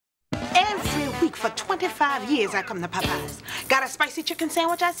Every week for 25 years I come to Popeyes. Got a spicy chicken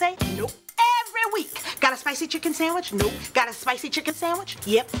sandwich, I say? Nope. Every week. Got a spicy chicken sandwich? Nope. Got a spicy chicken sandwich?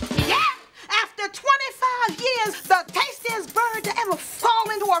 Yep. Yeah! After 25 years, the tastiest bird to ever fall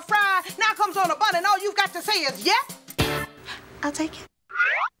into a fry now comes on a bun, and all you've got to say is, yep. I'll take it.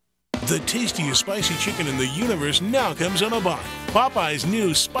 The tastiest spicy chicken in the universe now comes on a bun. Popeye's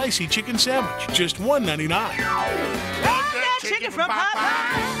new spicy chicken sandwich, just $1.99. That chicken from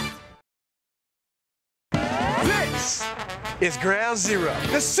Popeyes. This is Ground Zero,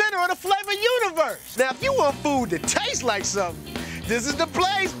 the center of the flavor universe. Now, if you want food that tastes like something, this is the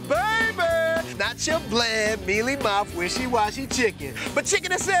place, baby. Not your bland, mealy-mouthed, wishy-washy chicken, but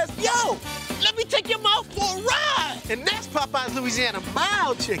chicken that says, yo, let me take your mouth for a ride. And that's Popeye's Louisiana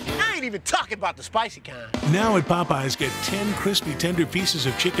mild chicken. I ain't even talking about the spicy kind. Now at Popeyes, get 10 crispy, tender pieces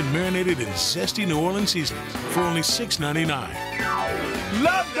of chicken marinated in zesty New Orleans seasonings for only $6.99.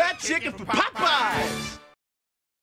 Love that chicken from Popeyes.